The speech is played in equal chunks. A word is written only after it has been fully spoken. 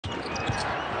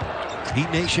Heat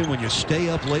Nation, when you stay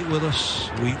up late with us,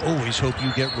 we always hope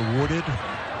you get rewarded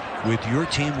with your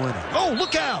team winning. Oh,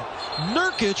 look out!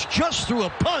 Nurkic just threw a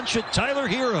punch at Tyler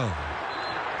Herro.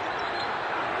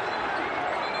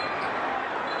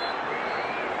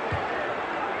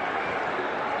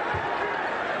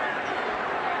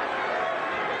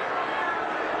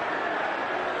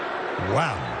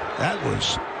 Wow, that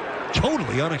was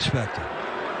totally unexpected.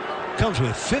 Comes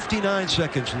with 59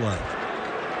 seconds left.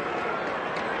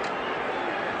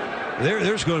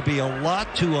 There's going to be a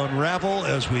lot to unravel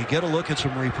as we get a look at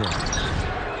some replays.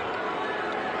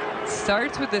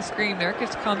 Starts with the screen.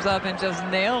 Nurkic comes up and just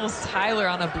nails Tyler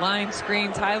on a blind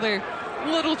screen. Tyler,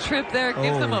 little trip there,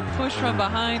 gives him a push from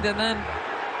behind, and then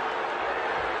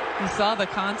he saw the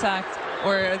contact,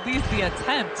 or at least the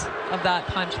attempt of that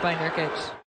punch by Nurkic.